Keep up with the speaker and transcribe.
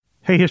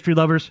Hey, history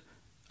lovers.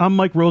 I'm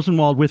Mike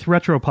Rosenwald with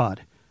Retropod,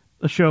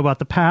 a show about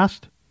the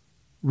past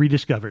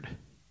rediscovered.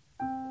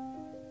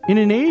 In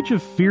an age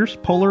of fierce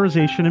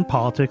polarization in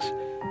politics,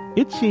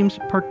 it seems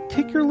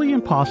particularly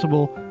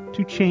impossible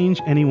to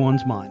change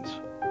anyone's minds.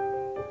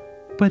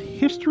 But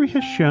history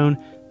has shown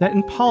that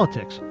in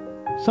politics,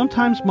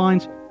 sometimes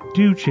minds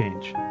do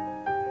change.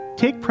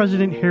 Take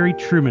President Harry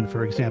Truman,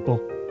 for example.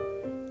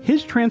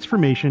 His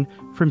transformation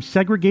from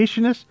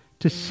segregationist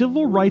to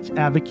civil rights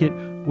advocate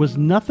was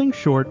nothing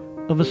short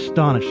of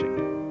astonishing.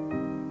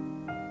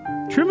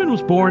 Truman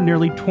was born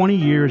nearly 20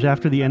 years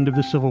after the end of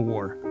the Civil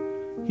War.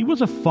 He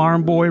was a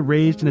farm boy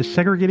raised in a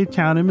segregated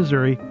town in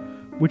Missouri,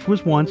 which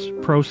was once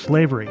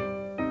pro-slavery.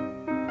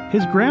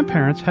 His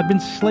grandparents had been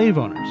slave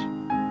owners.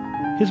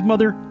 His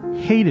mother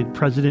hated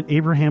President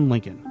Abraham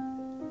Lincoln.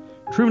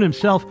 Truman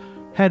himself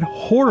had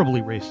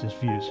horribly racist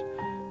views.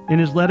 In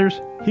his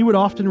letters, he would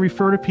often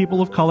refer to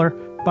people of color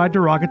by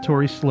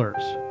derogatory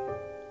slurs.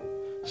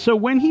 So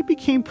when he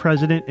became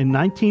president in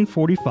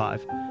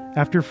 1945,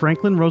 after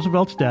Franklin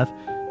Roosevelt's death,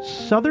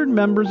 Southern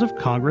members of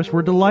Congress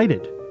were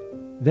delighted.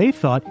 They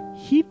thought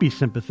he'd be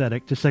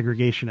sympathetic to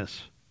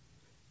segregationists.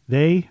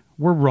 They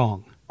were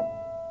wrong.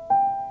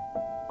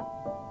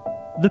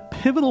 The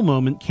pivotal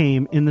moment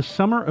came in the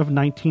summer of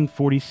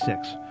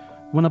 1946,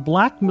 when a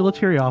black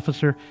military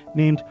officer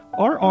named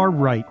R.R.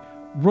 Wright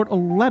wrote a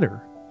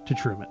letter to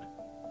Truman.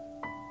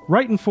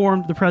 Wright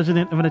informed the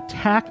president of an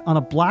attack on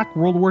a black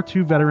World War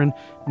II veteran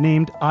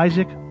named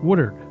Isaac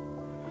Woodard.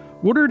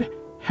 Woodard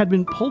had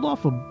been pulled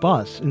off a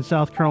bus in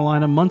South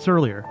Carolina months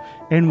earlier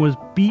and was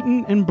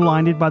beaten and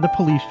blinded by the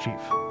police chief.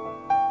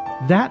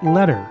 That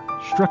letter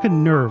struck a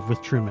nerve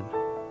with Truman.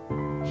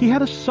 He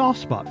had a soft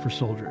spot for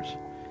soldiers.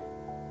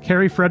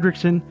 Carrie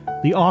Fredrickson,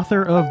 the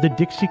author of The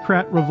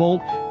Dixiecrat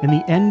Revolt and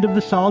the End of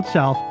the Solid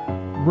South,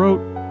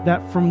 wrote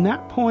that from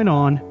that point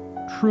on,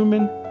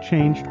 Truman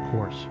changed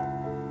course.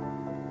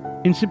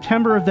 In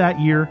September of that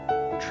year,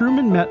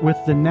 Truman met with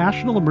the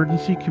National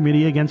Emergency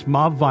Committee Against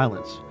Mob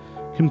Violence,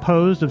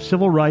 composed of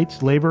civil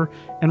rights, labor,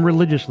 and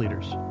religious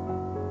leaders.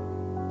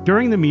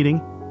 During the meeting,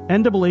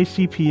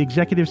 NAACP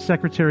Executive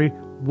Secretary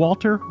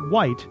Walter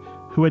White,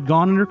 who had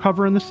gone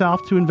undercover in the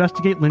South to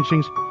investigate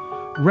lynchings,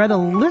 read a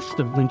list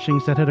of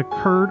lynchings that had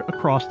occurred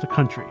across the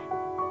country.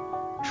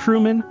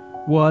 Truman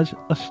was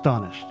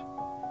astonished.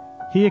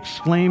 He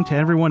exclaimed to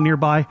everyone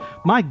nearby,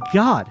 "My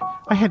God,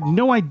 I had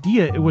no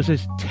idea it was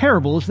as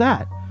terrible as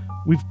that.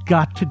 We've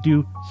got to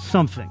do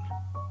something."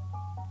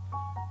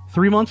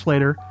 3 months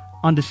later,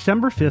 on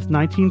December 5th,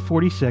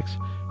 1946,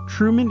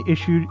 Truman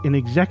issued an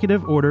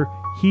executive order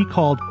he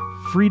called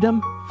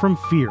Freedom from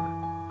Fear,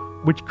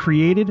 which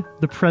created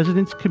the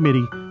President's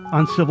Committee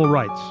on Civil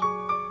Rights.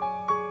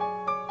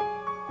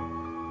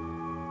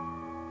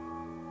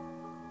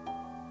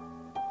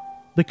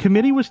 The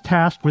committee was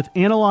tasked with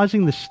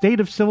analyzing the state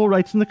of civil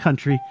rights in the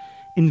country,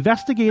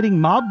 investigating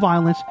mob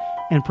violence,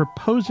 and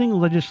proposing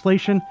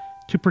legislation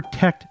to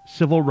protect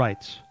civil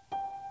rights.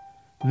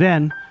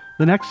 Then,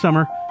 the next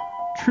summer,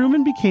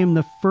 Truman became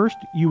the first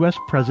U.S.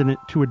 president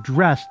to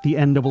address the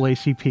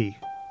NAACP.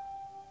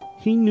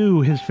 He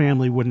knew his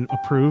family wouldn't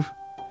approve.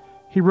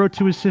 He wrote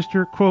to his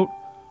sister, quote,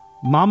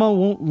 "Mama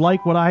won't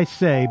like what I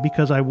say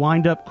because I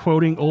wind up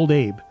quoting old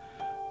Abe.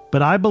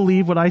 But I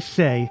believe what I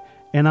say,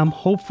 and I'm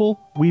hopeful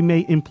we may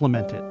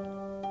implement it."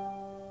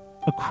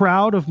 A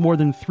crowd of more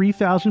than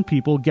 3,000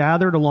 people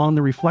gathered along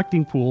the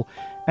reflecting pool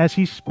as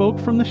he spoke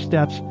from the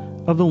steps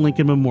of the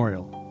Lincoln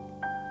Memorial.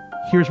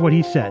 Here's what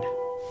he said.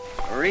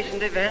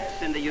 Recent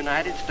events in the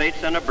United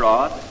States and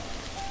abroad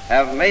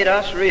have made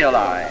us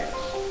realize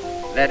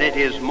that it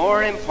is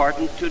more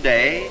important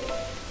today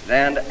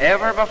than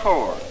ever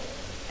before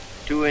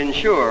to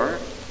ensure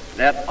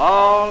that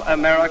all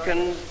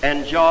Americans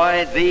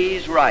enjoy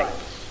these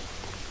rights.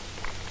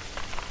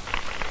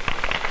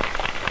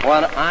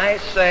 When I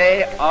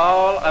say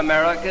all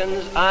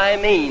Americans, I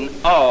mean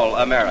all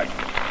Americans.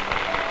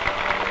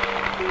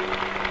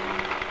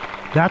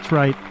 That's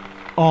right,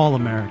 all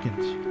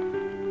Americans.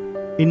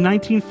 In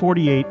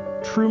 1948,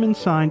 Truman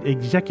signed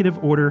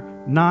Executive Order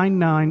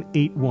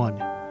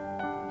 9981.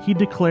 He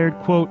declared,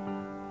 quote,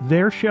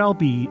 "There shall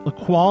be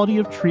equality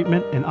of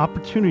treatment and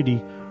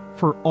opportunity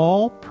for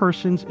all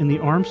persons in the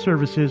armed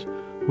services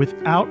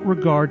without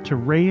regard to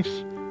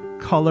race,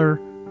 color,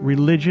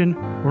 religion,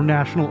 or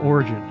national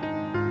origin."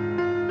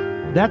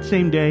 That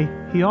same day,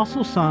 he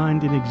also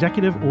signed an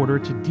executive order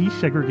to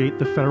desegregate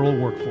the federal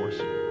workforce.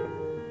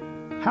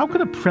 How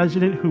could a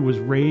president who was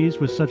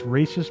raised with such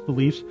racist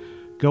beliefs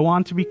go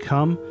on to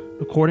become,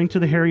 according to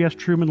the Harry S.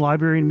 Truman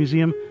Library and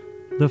Museum,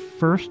 the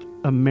first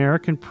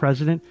American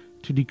president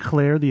to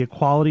declare the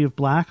equality of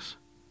blacks?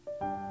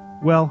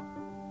 Well,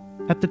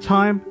 at the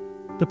time,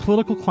 the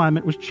political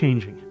climate was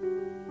changing.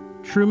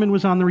 Truman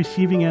was on the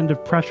receiving end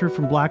of pressure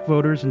from black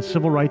voters and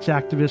civil rights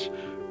activists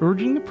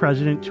urging the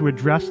president to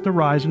address the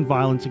rise in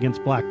violence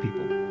against black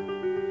people.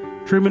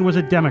 Truman was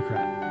a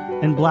Democrat,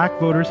 and black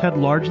voters had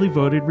largely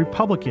voted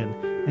Republican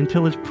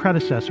until his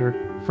predecessor,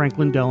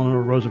 Franklin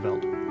Delano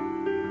Roosevelt.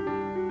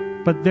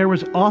 But there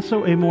was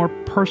also a more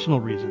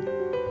personal reason.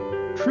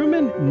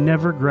 Truman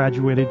never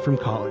graduated from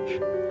college,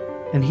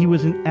 and he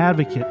was an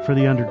advocate for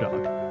the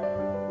underdog.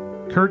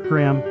 Kurt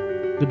Graham,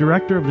 the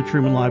director of the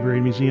Truman Library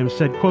and Museum,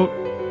 said, quote,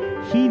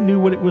 "He knew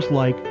what it was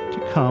like to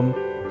come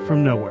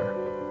from nowhere."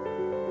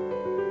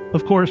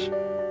 Of course,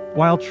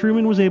 while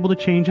Truman was able to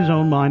change his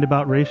own mind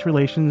about race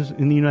relations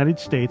in the United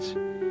States,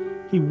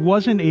 he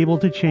wasn't able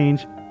to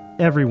change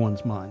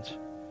everyone's minds,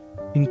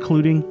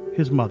 including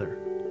his mother.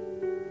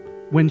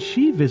 When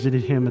she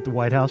visited him at the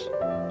White House,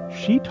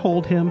 she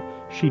told him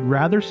she'd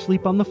rather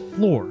sleep on the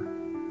floor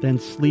than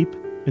sleep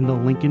in the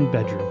Lincoln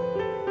bedroom.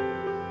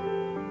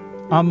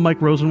 I'm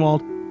Mike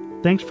Rosenwald.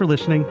 Thanks for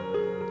listening.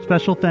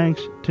 Special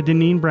thanks to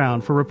Deneen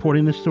Brown for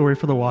reporting this story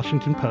for the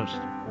Washington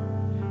Post.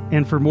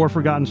 And for more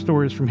forgotten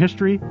stories from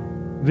history,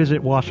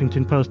 visit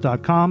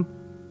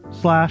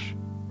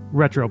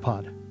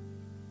WashingtonPost.com/retropod.